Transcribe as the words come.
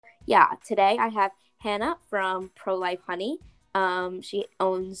yeah, today I have Hannah from Pro Life Honey. She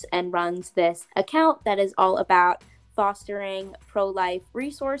owns and runs this account that is all about fostering pro life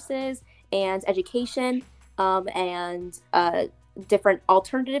resources and education and different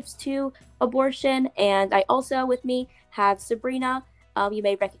alternatives to abortion. And I also, with me, have Sabrina. You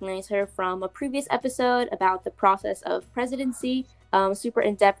may recognize her from a previous episode about the process of presidency, super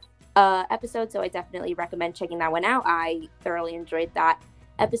in depth episode. So I definitely recommend checking that one out. I thoroughly enjoyed that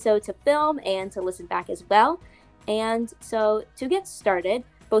episode to film and to listen back as well. And so to get started,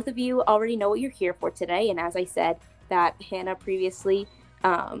 both of you already know what you're here for today. And as I said, that Hannah previously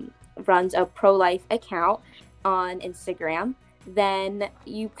runs a pro life account on Instagram, then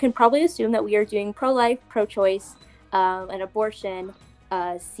you can probably assume that we are doing pro life, pro choice, and abortion,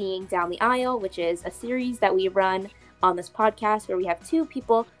 Seeing Down the Aisle, which is a series that we run on this podcast where we have two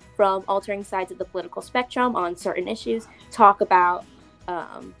people from altering sides of the political spectrum on certain issues talk about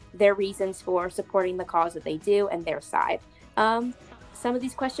their reasons for supporting the cause that they do and their side. Some of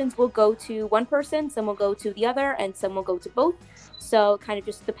these questions will go to one person, some will go to the other, and some will go to both. So it kind of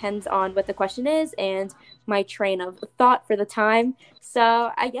just depends on what the question is and my train of thought for the time.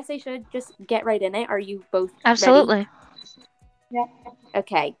 So I guess I should just get right in it. Are you both ready? Absolutely. Yeah.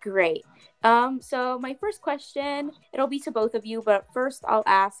 Okay, great. So my first question, it'll be to both of you, but first I'll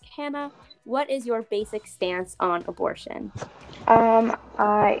ask Hannah, what is your basic stance on abortion?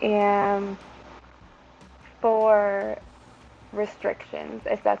 I am for restrictions,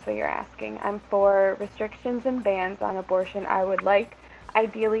 if that's what you're asking. I'm for restrictions and bans on abortion. I would like,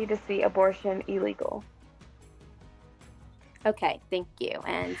 ideally, to see abortion illegal. Okay, thank you.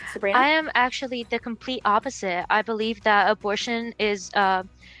 And I Sabrina? am actually the complete opposite. I believe that abortion is a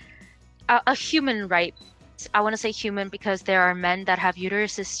human right. I want to say human because there are men that have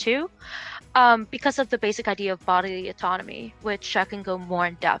uteruses too. Because of the basic idea of bodily autonomy, which I can go more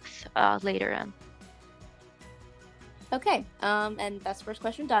in depth later in. Okay, and that's the first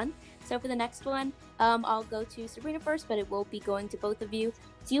question done. So for the next one, I'll go to Sabrina first, but it will be going to both of you.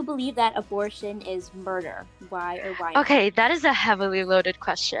 Do you believe that abortion is murder? Why or why not? Okay, that is a heavily loaded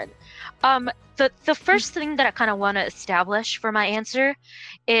question. The first thing that I kind of want to establish for my answer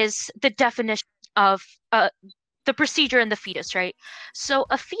is the definition of the procedure in the fetus, right? So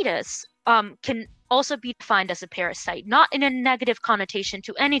a fetus can also be defined as a parasite, not in a negative connotation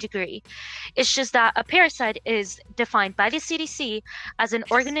to any degree. It's just that a parasite is defined by the CDC as an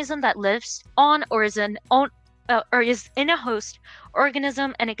organism that lives on or is in a host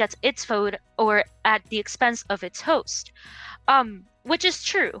organism and it gets its food or at the expense of its host, which is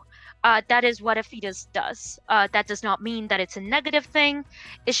true. That is what a fetus does. That does not mean that it's a negative thing.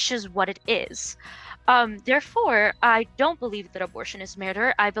 It's just what it is. Therefore, I don't believe that abortion is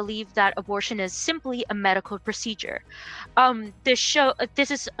murder. I believe that abortion is simply a medical procedure.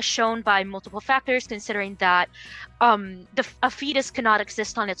 This is shown by multiple factors, considering that a fetus cannot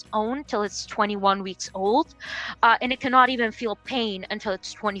exist on its own till it's 21 weeks old, and it cannot even feel pain until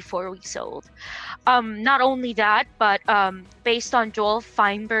it's 24 weeks old. Not only that, but based on Joel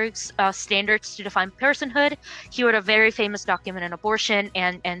Feinberg's standards to define personhood, he wrote a very famous document on abortion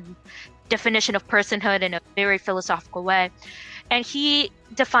and definition of personhood in a very philosophical way. And he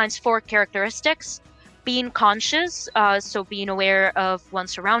defines 4 characteristics: being conscious, so being aware of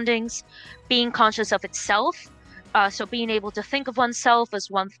one's surroundings; being conscious of itself, so being able to think of oneself as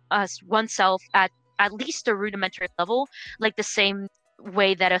oneself at least a rudimentary level, like the same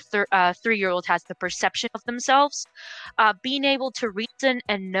way that a 3-year-old has the perception of themselves; being able to reason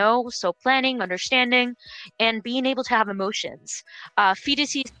and know, so planning, understanding; and being able to have emotions.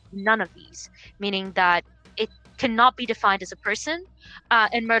 Fetuses have none of these, meaning that it cannot be defined as a person,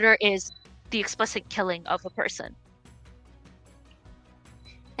 and murder is the explicit killing of a person.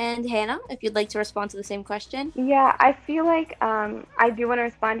 And Hannah, if you'd like to respond to the same question. Yeah, I feel like I do want to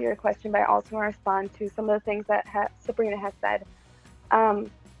respond to your question, but I also want to respond to some of the things that Sabrina has said.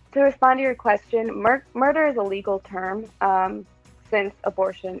 To respond to your question, murder is a legal term. Since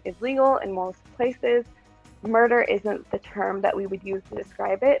abortion is legal in most places, murder isn't the term that we would use to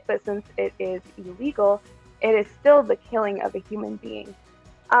describe it, but since it is illegal, it is still the killing of a human being.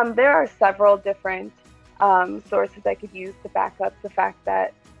 There are several different sources I could use to back up the fact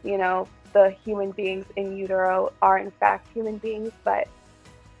that, the human beings in utero are in fact human beings, but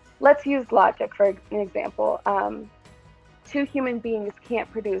let's use logic for an example. 2 human beings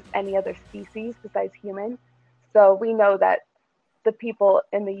can't produce any other species besides human, so we know that the people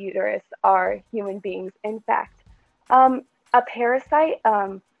in the uterus are human beings in fact. A parasite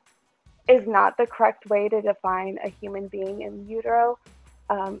is not the correct way to define a human being in utero.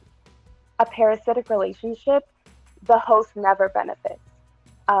 A parasitic relationship, the host never benefits.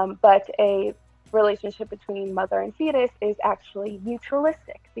 But a relationship between mother and fetus is actually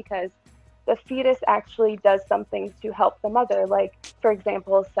mutualistic because the fetus actually does some things to help the mother, like, for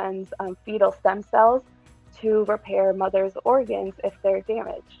example, sends fetal stem cells to repair mother's organs if they're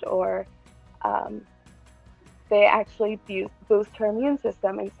damaged, or um, they actually boost her immune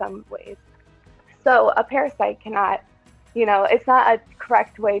system in some ways. So a parasite cannot, it's not a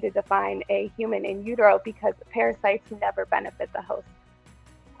correct way to define a human in utero because parasites never benefit the host.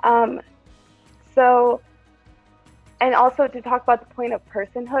 Um, so, and also to talk about the point of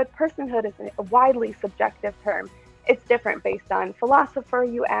personhood, personhood is a widely subjective term. It's different based on philosopher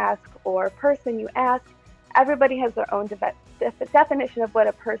you ask or person you ask. Everybody has their own definition of what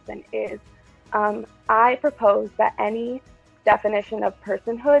a person is. I propose that any definition of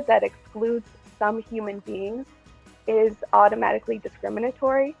personhood that excludes some human beings is automatically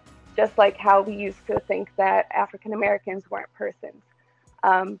discriminatory, just like how we used to think that African Americans weren't persons.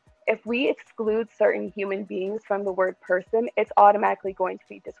 If we exclude certain human beings from the word person, it's automatically going to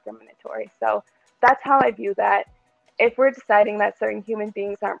be discriminatory. So that's how I view that. If we're deciding that certain human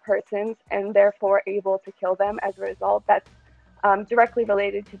beings aren't persons and therefore able to kill them as a result, that's directly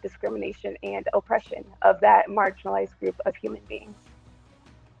related to discrimination and oppression of that marginalized group of human beings.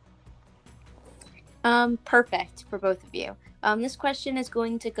 Perfect for both of you. This question is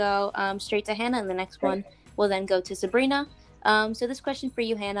going to go straight to Hannah, and the next one will then go to Sabrina. So this question for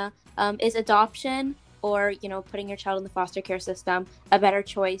you, Hannah, is adoption or, putting your child in the foster care system a better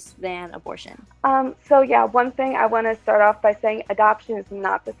choice than abortion? So yeah, one thing I want to start off by saying adoption is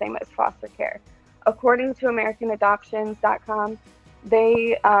not the same as foster care. According to AmericanAdoptions.com,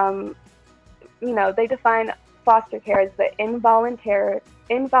 they, they define foster care as the involuntary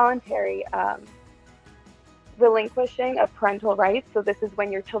relinquishing of parental rights. So this is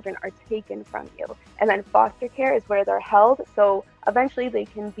when your children are taken from you. And then foster care is where they're held. So eventually they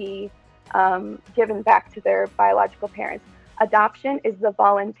can be given back to their biological parents. Adoption is the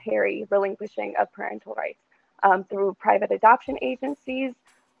voluntary relinquishing of parental rights through private adoption agencies.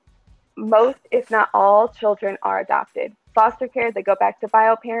 Most, if not all, children are adopted. Foster care, they go back to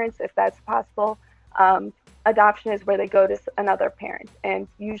bio parents if that's possible. Adoption is where they go to another parent, and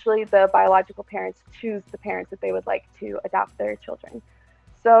usually the biological parents choose the parents that they would like to adopt their children.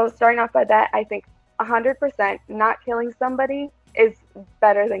 So starting off by that, I think 100% not killing somebody is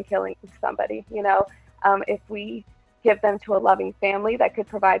better than killing somebody. If we give them to a loving family that could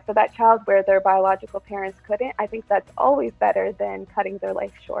provide for that child where their biological parents couldn't, I think that's always better than cutting their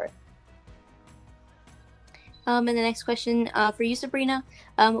life short. And the next question for you, Sabrina,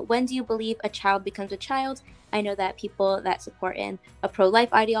 when do you believe a child becomes a child? I know that people that support in a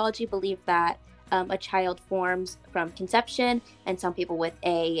pro-life ideology believe that a child forms from conception, and some people with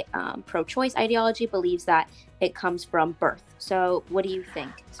a pro-choice ideology believes that it comes from birth. So what do you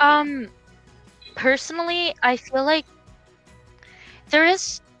think, Sabrina? Personally, I feel like there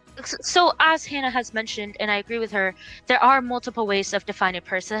is, so as Hannah has mentioned, and I agree with her, there are multiple ways of defining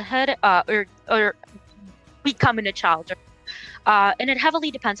personhood or becoming a child, and it heavily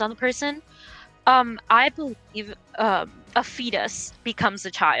depends on the person. I believe a fetus becomes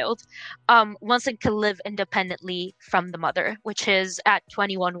a child once it can live independently from the mother, which is at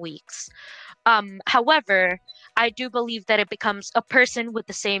 21 weeks. However, I do believe that it becomes a person with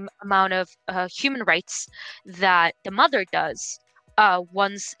the same amount of human rights that the mother does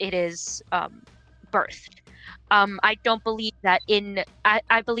once it is birthed. I don't believe that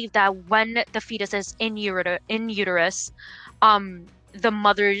I believe that when the fetus is in uterus, the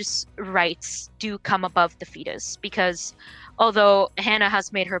mother's rights do come above the fetus, because although Hannah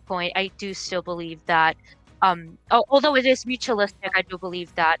has made her point, I do still believe that although it is mutualistic, I do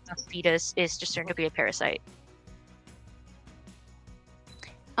believe that the fetus is discerned to be a parasite.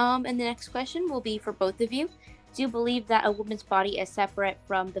 And the next question will be for both of you. Do you believe that a woman's body is separate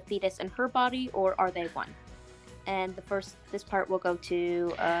from the fetus and her body, or are they one? And this part will go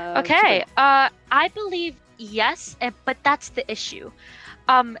to okay. I believe yes, but that's the issue.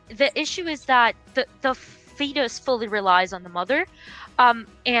 The issue is that the fetus fully relies on the mother,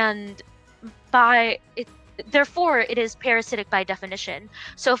 and therefore it is parasitic by definition.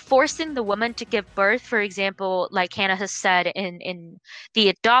 So forcing the woman to give birth, for example, like Hannah has said in the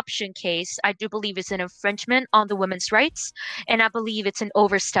adoption case, I do believe it's an infringement on the woman's rights, and I believe it's an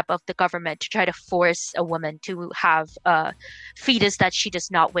overstep of the government to try to force a woman to have a fetus that she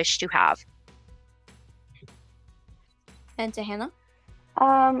does not wish to have. And to Hannah?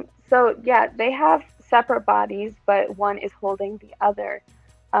 So yeah, they have separate bodies, but one is holding the other.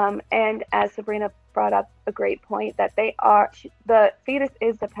 And as Sabrina brought up a great point, that the fetus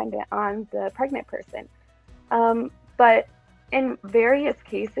is dependent on the pregnant person. But in various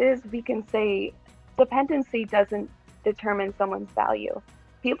cases, we can say dependency doesn't determine someone's value.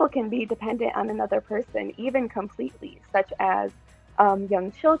 People can be dependent on another person, even completely, such as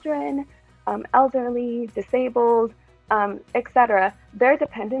young children, elderly, disabled, etc. Their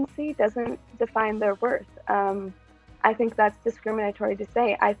dependency doesn't define their worth. I think that's discriminatory to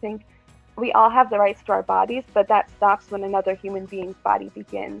say. I think we all have the rights to our bodies, but that stops when another human being's body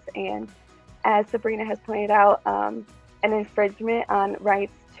begins. And as Sabrina has pointed out, an infringement on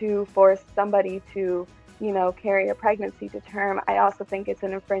rights to force somebody to, carry a pregnancy to term, I also think it's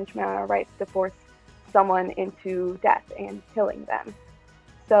an infringement on our rights to force someone into death and killing them.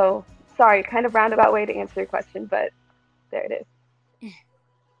 So, sorry, kind of roundabout way to answer your question, but there it is.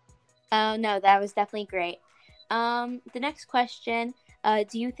 Oh, no, that was definitely great. The next question,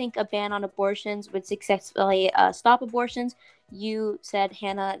 do you think a ban on abortions would successfully stop abortions? You said,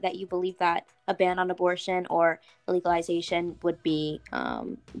 Hannah, that you believe that a ban on abortion or legalization would be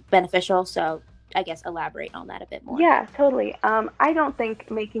beneficial. So I guess elaborate on that a bit more. Yeah, totally. I don't think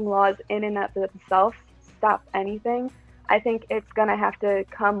making laws in and of themselves stop anything. I think it's going to have to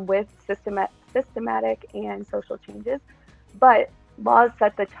come with systematic and social changes. But laws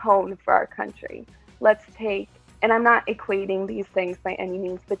set the tone for our country. Let's take, and I'm not equating these things by any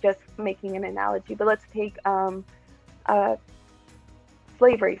means, but just making an analogy. But let's take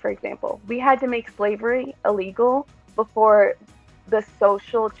slavery, for example. We had to make slavery illegal before the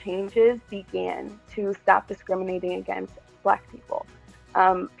social changes began to stop discriminating against Black people.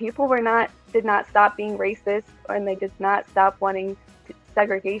 People did not stop being racist, and they did not stop wanting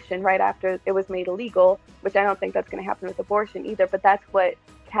segregation right after it was made illegal, which I don't think that's going to happen with abortion either. But that's what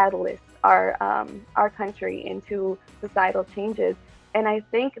catalysts our country into societal changes. And I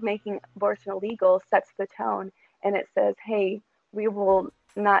think making abortion illegal sets the tone, and it says, hey, we will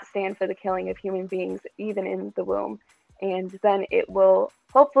not stand for the killing of human beings, even in the womb. And then it will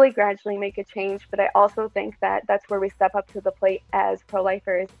hopefully gradually make a change. But I also think that that's where we step up to the plate as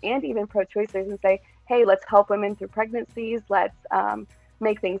pro-lifers and even pro-choicers and say, hey, let's help women through pregnancies. Let's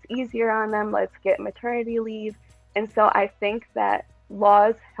make things easier on them. Let's get maternity leave. And so I think that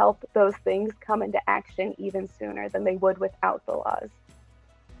laws help those things come into action even sooner than they would without the laws.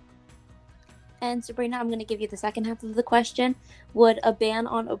 And Sabrina, I'm going to give you the second half of the question. Would a ban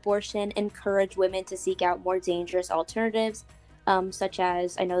on abortion encourage women to seek out more dangerous alternatives, such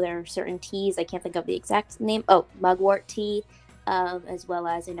as, I know there are certain teas, I can't think of the exact name, mugwort tea, as well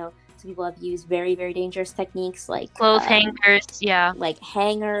as, some people have used very, very dangerous techniques like clothes hangers, like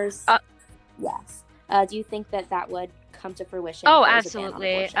hangers. Yes. Do you think that would come to fruition? Oh,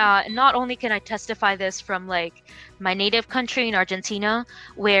 absolutely. Not only can I testify this from my native country in Argentina,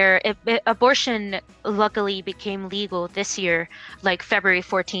 where abortion luckily became legal this year, February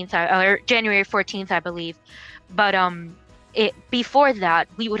 14th or January 14th, I believe. But before that,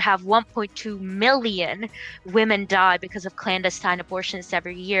 we would have 1.2 million women die because of clandestine abortions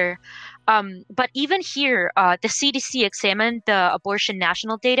every year. But even here, the CDC examined the abortion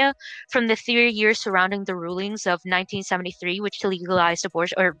national data from the 3 years surrounding the rulings of 1973, which legalized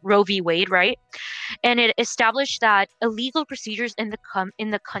abortion, or Roe v. Wade, right? And it established that illegal procedures in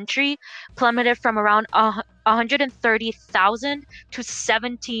the country plummeted from around 130,000 to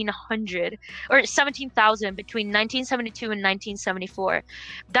 1,700 or 17,000 between 1972 and 1974.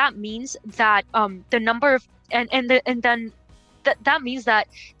 That means that the number of that means that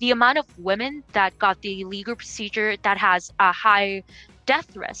the amount of women that got the legal procedure that has a high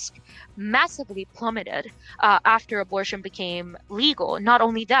death risk massively plummeted after abortion became legal. Not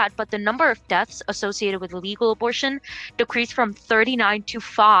only that, but the number of deaths associated with legal abortion decreased from 39 to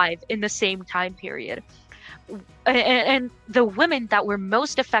 5 in the same time period. And the women that were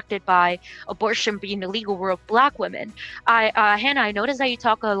most affected by abortion being illegal were Black women. Hannah, I noticed that you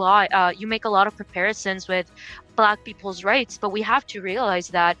talk a lot, you make a lot of comparisons with Black people's rights, but we have to realize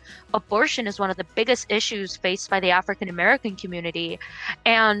that abortion is one of the biggest issues faced by the African American community.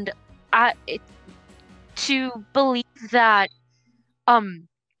 And to believe that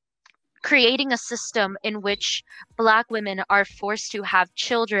creating a system in which Black women are forced to have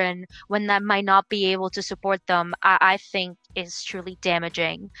children when that might not be able to support them, I think is truly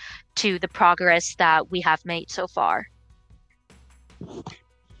damaging to the progress that we have made so far.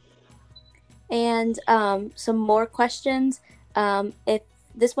 And some more questions. If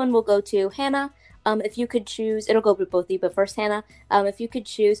this one will go to Hannah. If you could choose, it'll go with both of you, but first, Hannah, if you could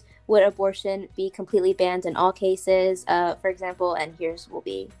choose, would abortion be completely banned in all cases? For example, and here's will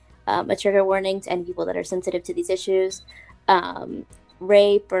be a trigger warning to any people that are sensitive to these issues,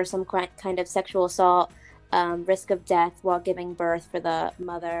 rape or some kind of sexual assault, risk of death while giving birth for the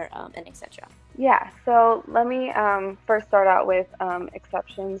mother, and etc. Yeah, so let me first start out with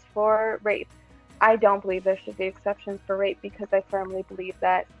exceptions for rape. I don't believe there should be exceptions for rape because I firmly believe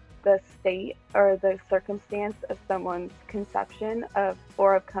that the state or the circumstance of someone's conception of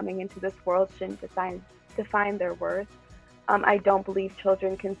or of coming into this world shouldn't define their worth. I don't believe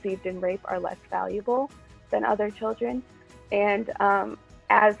children conceived in rape are less valuable than other children. And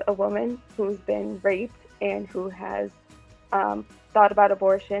as a woman who's been raped and who has thought about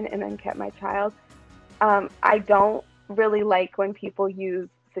abortion and then kept my child, I don't really like when people use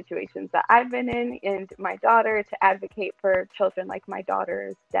situations that I've been in and my daughter to advocate for children like my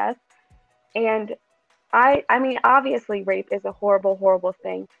daughter's death. And I mean, obviously, rape is a horrible, horrible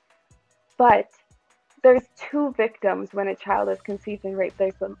thing, but there's two victims when a child is conceived in rape.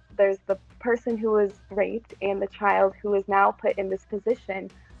 There's the person who was raped and the child who is now put in this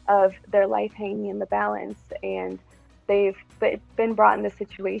position of their life hanging in the balance, and they've been brought in this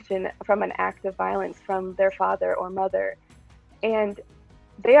situation from an act of violence from their father or mother, and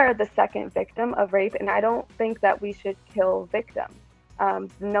they are the second victim of rape. And I don't think that we should kill victims.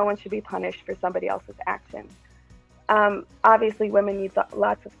 No one should be punished for somebody else's actions. Obviously, women need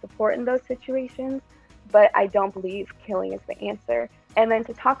lots of support in those situations, but I don't believe killing is the answer. And then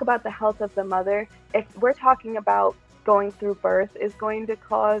to talk about the health of the mother, if we're talking about going through birth is going to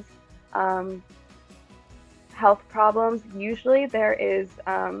cause health problems, usually there is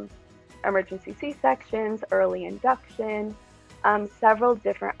emergency C-sections, early induction, several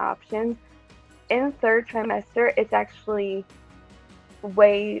different options. In third trimester, it's actually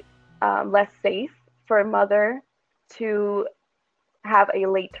way less safe for a mother to have a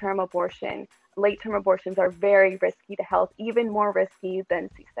late-term abortion. Late-term abortions are very risky to health, even more risky than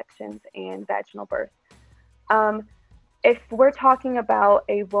C-sections and vaginal birth. If we're talking about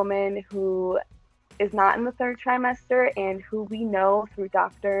a woman who is not in the third trimester and who we know through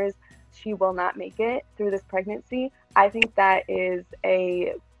doctors she will not make it through this pregnancy, I think that is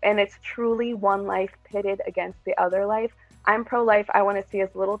and it's truly one life pitted against the other life. I'm pro-life. I want to see as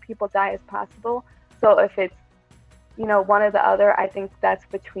little people die as possible. So if it's one or the other, I think that's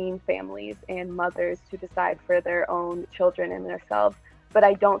between families and mothers to decide for their own children and themselves. But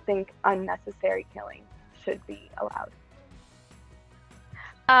I don't think unnecessary killing should be allowed.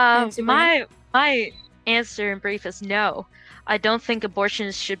 My answer in brief is no. I don't think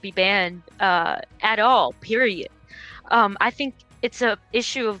abortions should be banned at all, period. I think it's a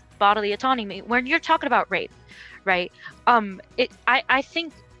issue of bodily autonomy. When you're talking about rape, right? I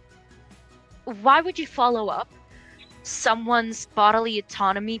think, why would you follow up someone's bodily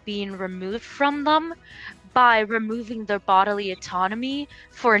autonomy being removed from them by removing their bodily autonomy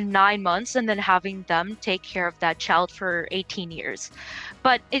for 9 months and then having them take care of that child for 18 years?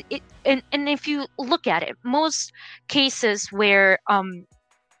 But and if you look at it, most cases where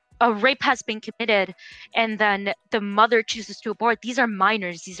a rape has been committed and then the mother chooses to abort, these are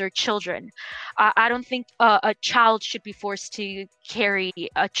minors, these are children. I don't think a child should be forced to carry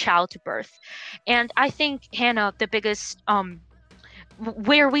a child to birth. And I think, Hannah, the biggest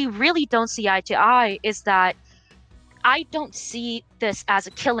where we really don't see eye to eye is that I don't see this as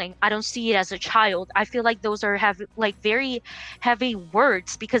a killing. I don't see it as a child. I feel like those are very heavy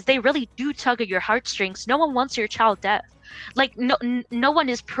words because they really do tug at your heartstrings. No one wants your child dead. Like no one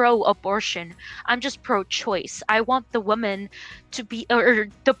is pro-abortion. I'm just pro-choice. I want the woman to be, or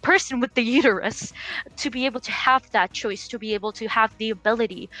the person with the uterus, to be able to have that choice, to be able to have the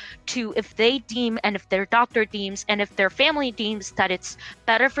ability to, if they deem and if their doctor deems and if their family deems that it's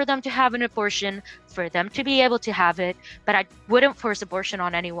better for them to have an abortion, for them to be able to have it. But I wouldn't force abortion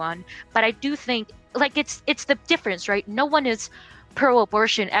on anyone. But I do think, like, it's the difference, right? No one is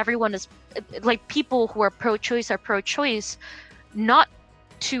pro-abortion. Everyone is, like, people who are pro-choice are pro-choice not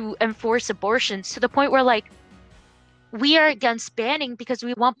to enforce abortions, to the point where, like, we are against banning because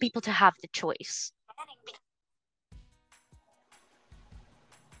we want people to have the choice.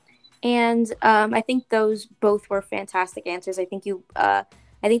 And I think those both were fantastic answers. I think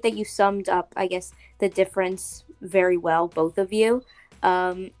that you summed up, I guess, the difference very well, both of you.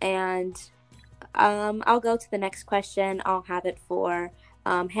 And I'll go to the next question. I'll have it for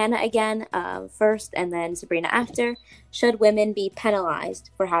Hannah again first, and then Sabrina after. Should women be penalized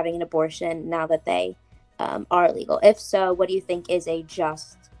for having an abortion now that they are legal? If so, what do you think is a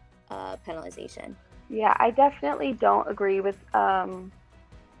just penalization? Yeah, I definitely don't agree with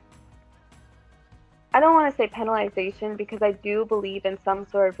I don't want to say penalization because I do believe in some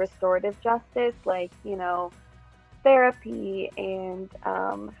sort of restorative justice, like, therapy and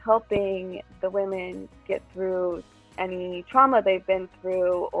helping the women get through any trauma they've been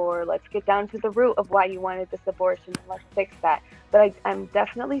through, or let's get down to the root of why you wanted this abortion and let's fix that. But I'm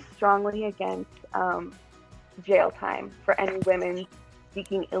definitely strongly against jail time for any women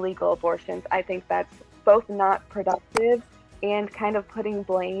seeking illegal abortions. I think that's both not productive and kind of putting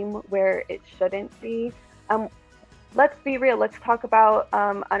blame where it shouldn't be. Let's be real. Let's talk about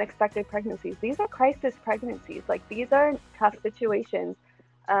unexpected pregnancies. These are crisis pregnancies. Like, these are tough situations.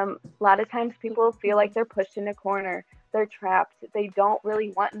 A lot of times people feel like they're pushed in a corner. They're trapped. They don't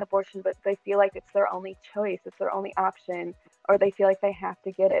really want an abortion, but they feel like it's their only choice. It's their only option, or they feel like they have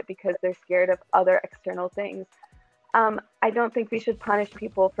to get it because they're scared of other external things. I don't think we should punish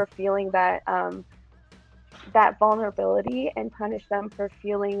people for feeling that that vulnerability and punish them for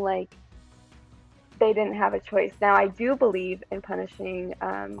feeling like they didn't have a choice. Now, I do believe in punishing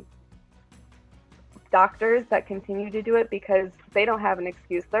doctors that continue to do it because they don't have an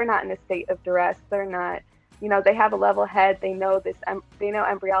excuse. They're not in a state of duress. They're not, they have a level head. They know this. They know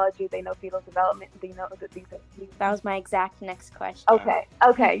embryology. They know fetal development. They know that these are humans. That was my exact next question.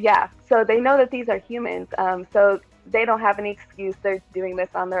 Okay, yeah. So they know that these are humans. So they don't have any excuse. They're doing this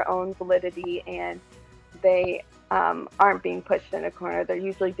on their own validity, and they aren't being pushed in a corner. They're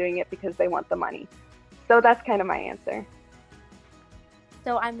usually doing it because they want the money. So that's kind of my answer.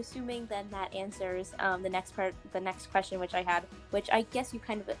 So I'm assuming then that answers the next question, which I had, which I guess you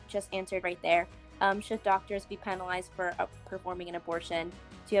kind of just answered right there. Should doctors be penalized for performing an abortion?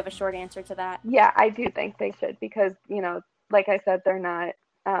 Do you have a short answer to that? Yeah, I do think they should because, like I said, they're not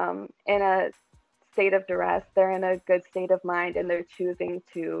in a state of duress. They're in a good state of mind, and they're choosing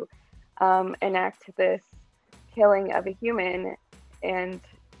to enact this killing of a human, and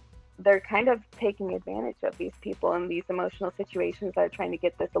they're kind of taking advantage of these people in these emotional situations that are trying to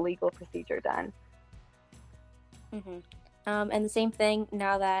get this illegal procedure done. Mm-hmm. And the same thing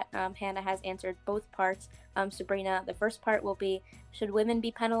now that Hannah has answered both parts. Sabrina, the first part will be, should women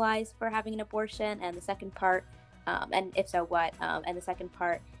be penalized for having an abortion? And the second part, and if so, what? And the second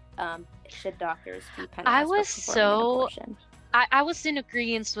part, should doctors be penalized for performing an abortion? I was in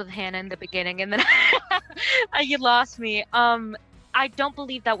agreement with Hannah in the beginning, and then you lost me. I don't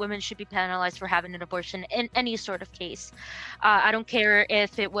believe that women should be penalized for having an abortion in any sort of case. I don't care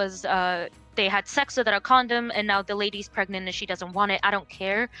if it was they had sex without a condom and now the lady's pregnant and she doesn't want it. I don't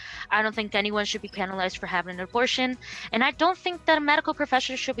care. I don't think anyone should be penalized for having an abortion. And I don't think that a medical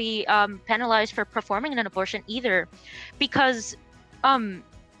professional should be penalized for performing an abortion either. Because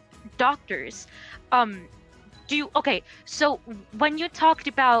doctors... so when you talked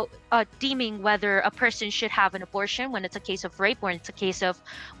about deeming whether a person should have an abortion when it's a case of rape, or it's a case of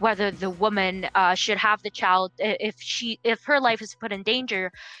whether the woman should have the child if her life is put in danger,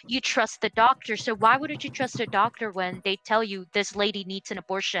 you trust the doctor. So why wouldn't you trust a doctor when they tell you this lady needs an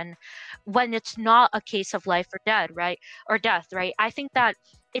abortion when it's not a case of life or death, right? I think that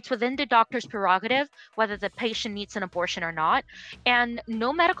it's within the doctor's prerogative whether the patient needs an abortion or not. And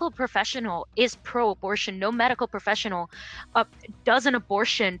no medical professional is pro-abortion. No medical professional does an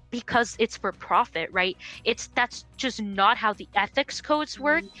abortion because it's for profit, right? That's just not how the ethics codes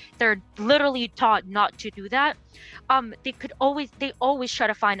work. They're literally taught not to do that. They always try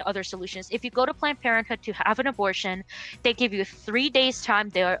to find other solutions. If you go to Planned Parenthood to have an abortion, they give you 3 days time.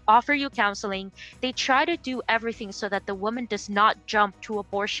 They offer you counseling. They try to do everything so that the woman does not jump to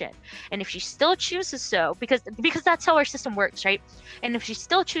abortion. And if she still chooses so, because that's how our system works, right? And if she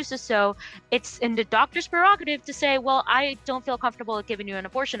still chooses so, it's in the doctor's prerogative to say, well, I don't feel comfortable with giving you an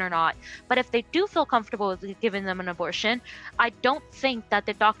abortion or not. But if they do feel comfortable with giving them an abortion, I don't think that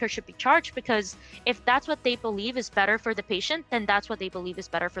the doctor should be charged, because if that's what they believe is better for the patient, then that's what they believe is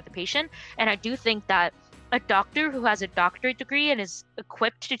better for the patient. And I do think that a doctor who has a doctorate degree and is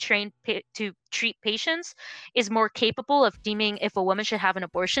equipped to to treat patients is more capable of deeming if a woman should have an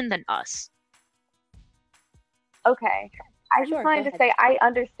abortion than us. Okay. I just wanted to say, I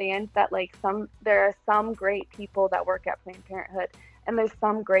understand that there are some great people that work at Planned Parenthood, and there's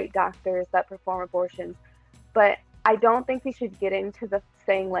some great doctors that perform abortions, but I don't think we should get into the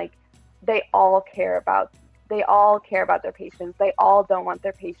saying they all care about their patients. They all don't want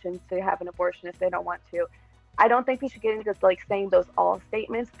their patients to have an abortion if they don't want to. I don't think we should get into saying those all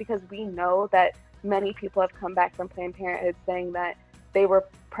statements, because we know that many people have come back from Planned Parenthood saying that they were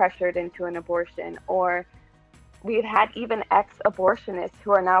pressured into an abortion, or we've had even ex-abortionists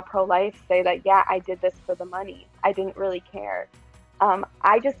who are now pro-life say that, yeah, I did this for the money. I didn't really care.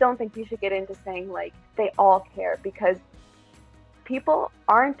 I just don't think we should get into saying they all care, because people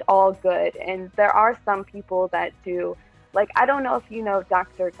aren't all good, and there are some people that do. I don't know if you know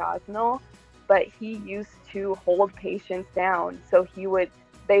Dr. Gosnell, but he used to hold patients down. So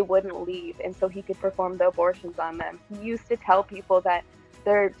they wouldn't leave, and so he could perform the abortions on them. He used to tell people that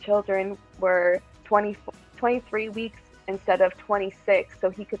their children were 23 weeks instead of 26, so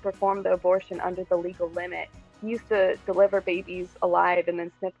he could perform the abortion under the legal limit. He used to deliver babies alive and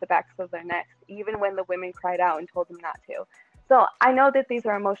then snip the backs of their necks, even when the women cried out and told him not to. So I know that these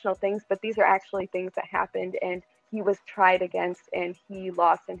are emotional things, but these are actually things that happened, and he was tried against and he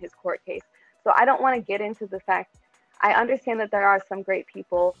lost in his court case. So I don't want to get into the fact, I understand that there are some great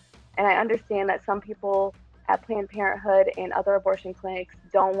people, and I understand that some people at Planned Parenthood and other abortion clinics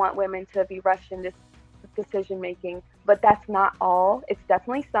don't want women to be rushed into decision making, but that's not all. It's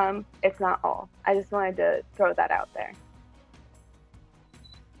definitely some, it's not all. I just wanted to throw that out there.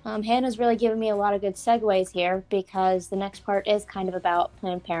 Hannah's really given me a lot of good segues here, because the next part is kind of about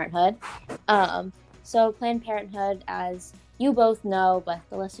Planned Parenthood. So Planned Parenthood, as you both know, but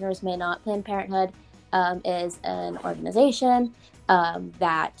the listeners may not, Planned Parenthood is an organization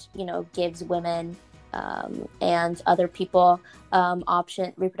that, gives women and other people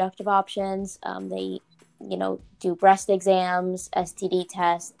reproductive options. They, do breast exams, STD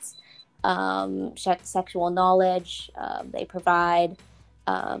tests, check sexual knowledge. They provide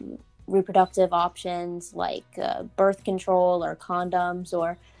reproductive options like birth control or condoms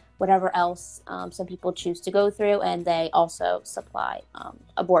or whatever else some people choose to go through, and they also supply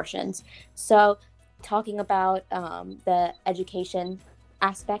abortions. So talking about the education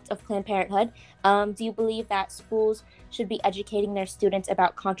aspect of Planned Parenthood, do you believe that schools should be educating their students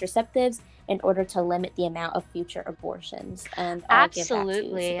about contraceptives in order to limit the amount of future abortions? And I'll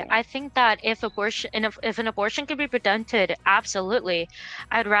Absolutely. give that to I think that if an abortion can be prevented, absolutely.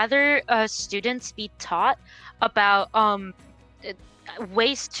 I'd rather students be taught about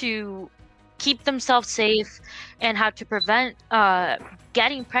ways to keep themselves safe and how to prevent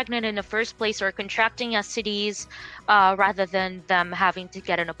getting pregnant in the first place or contracting STDs rather than them having to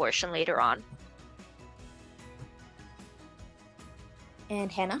get an abortion later on. And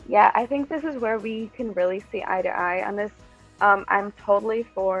Hannah? Yeah, I think this is where we can really see eye to eye on this. I'm totally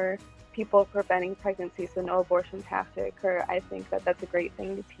for people preventing pregnancy, so no abortions have to occur. I think that that's a great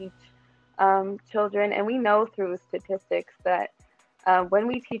thing to teach children. And we know through statistics that when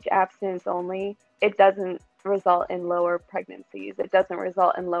we teach abstinence only, it doesn't result in lower pregnancies. It doesn't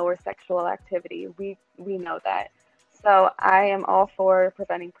result in lower sexual activity. We know that. So I am all for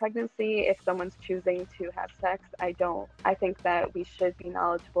preventing pregnancy. If someone's choosing to have sex, I think that we should be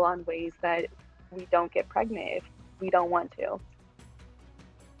knowledgeable on ways that we don't get pregnant if we don't want to.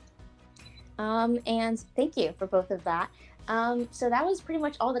 And thank you for both of that. So that was pretty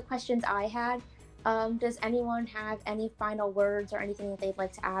much all the questions I had. Does anyone have any final words or anything that they'd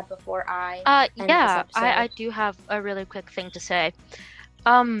like to add before I end this episode? I do have a really quick thing to say.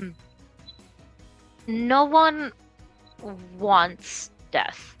 No one wants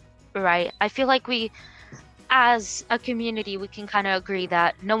death, right? I feel like we, as a community, we can kind of agree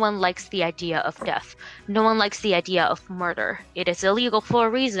that no one likes the idea of death. No one likes the idea of murder. It is illegal for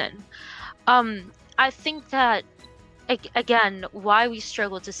a reason. I think that, again, why we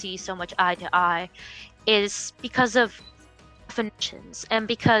struggle to see so much eye to eye is because of definitions, and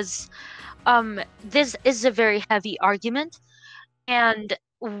because this is a very heavy argument. And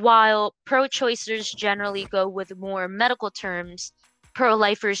while pro-choicers generally go with more medical terms,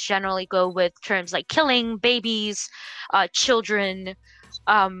 pro-lifers generally go with terms like killing babies, children,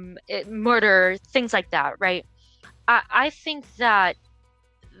 murder, things like that, right? I think that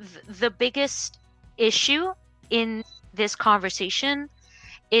the biggest issue in this conversation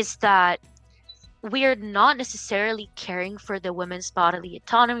is that we are not necessarily caring for the women's bodily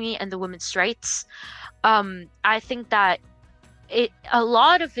autonomy and the women's rights. I think that a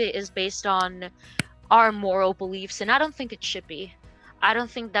lot of it is based on our moral beliefs, and I don't think it should be. I don't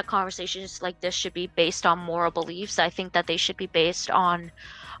think that conversations like this should be based on moral beliefs. I think that they should be based on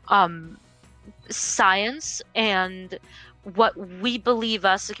science and what we believe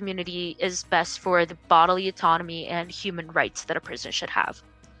as a community is best for the bodily autonomy and human rights that a person should have.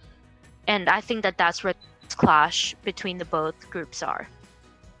 And I think that that's where this clash between the both groups are.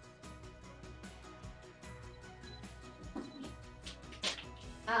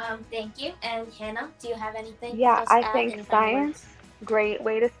 Thank you. And Hannah, do you have anything? Yeah, I think science, great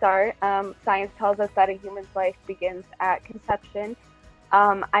way to start. Science tells us that a human's life begins at conception.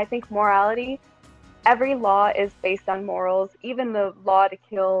 I think morality, every law is based on morals. Even the law to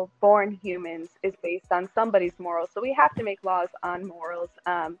kill born humans is based on somebody's morals. So we have to make laws on morals.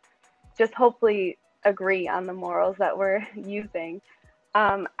 Just hopefully agree on the morals that we're using.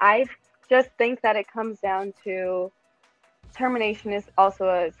 I just think that it comes down to termination is also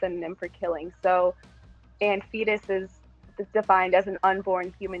a synonym for killing. So, and fetus is defined as an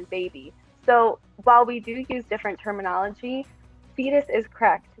unborn human baby. So while we do use different terminology, fetus is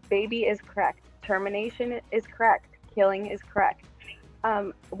correct, baby is correct, termination is correct, killing is correct.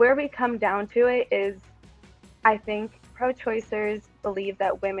 Where we come down to it is, I think pro-choicers believe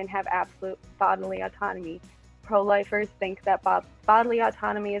that women have absolute bodily autonomy. Pro-lifers think that bodily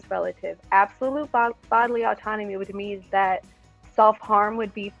autonomy is relative. Absolute bodily autonomy would mean that self-harm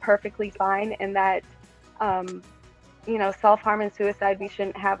would be perfectly fine, and that self-harm and suicide, we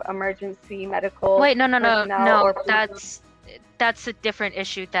shouldn't have emergency medical Wait, no, or that's a different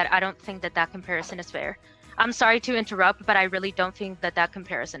issue that I don't think that comparison is fair. I'm sorry to interrupt, but I really don't think that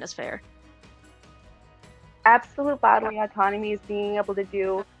comparison is fair. Absolute bodily autonomy is being able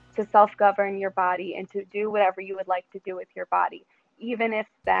to self-govern your body and to do whatever you would like to do with your body, even if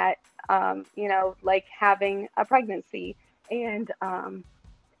that, like having a pregnancy. And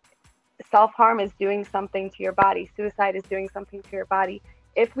self-harm is doing something to your body. Suicide is doing something to your body.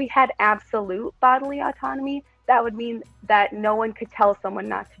 If we had absolute bodily autonomy, that would mean that no one could tell someone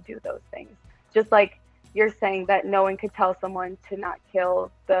not to do those things. Just like you're saying that no one could tell someone to not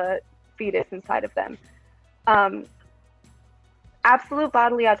kill the fetus inside of them. Absolute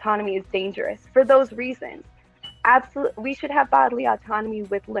bodily autonomy is dangerous for those reasons. We should have bodily autonomy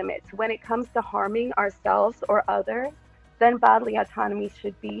with limits. When it comes to harming ourselves or others, then bodily autonomy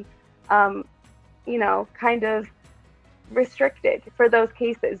should be, kind of restricted for those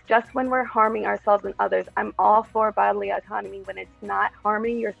cases. Just when we're harming ourselves and others, I'm all for bodily autonomy when it's not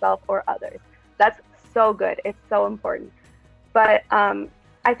harming yourself or others. That's so good. It's so important. But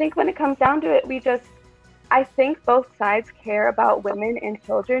I think when it comes down to it, I think both sides care about women and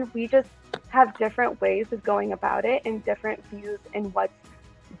children. We just have different ways of going about it and different views in what's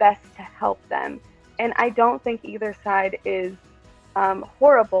best to help them. And I don't think either side is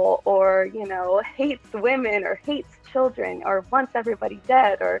horrible or, hates women or hates children or wants everybody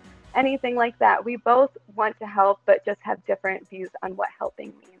dead or anything like that. We both want to help, but just have different views on what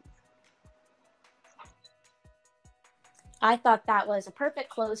helping means. I thought that was a perfect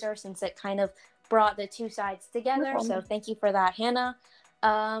closer since it kind of brought the two sides together. So thank you for that, Hannah.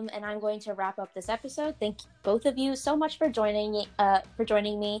 And I'm going to wrap up this episode. Thank both of you so much for joining me. I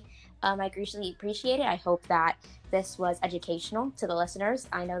greatly appreciate it. I hope that this was educational to the listeners.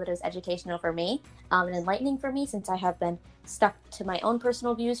 I know that it was educational for me and enlightening for me, since I have been stuck to my own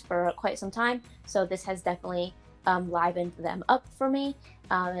personal views for quite some time. So this has definitely livened them up for me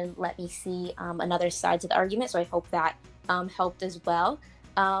and let me see another side to the argument. So I hope that helped as well.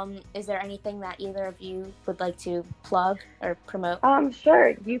 Is there anything that either of you would like to plug or promote?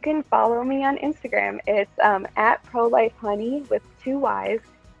 Sure. You can follow me on Instagram. It's at ProLifeHoney with 2 Y's.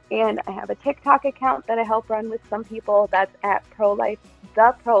 And I have a TikTok account that I help run with some people. That's at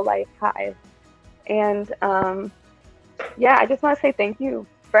the Pro-Life Hive. And I just want to say thank you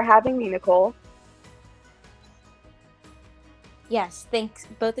for having me, Nicole. Yes, thanks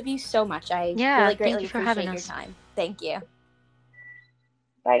both of you so much. I really greatly appreciate your time. Thank you.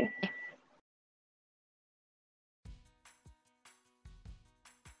 Bye.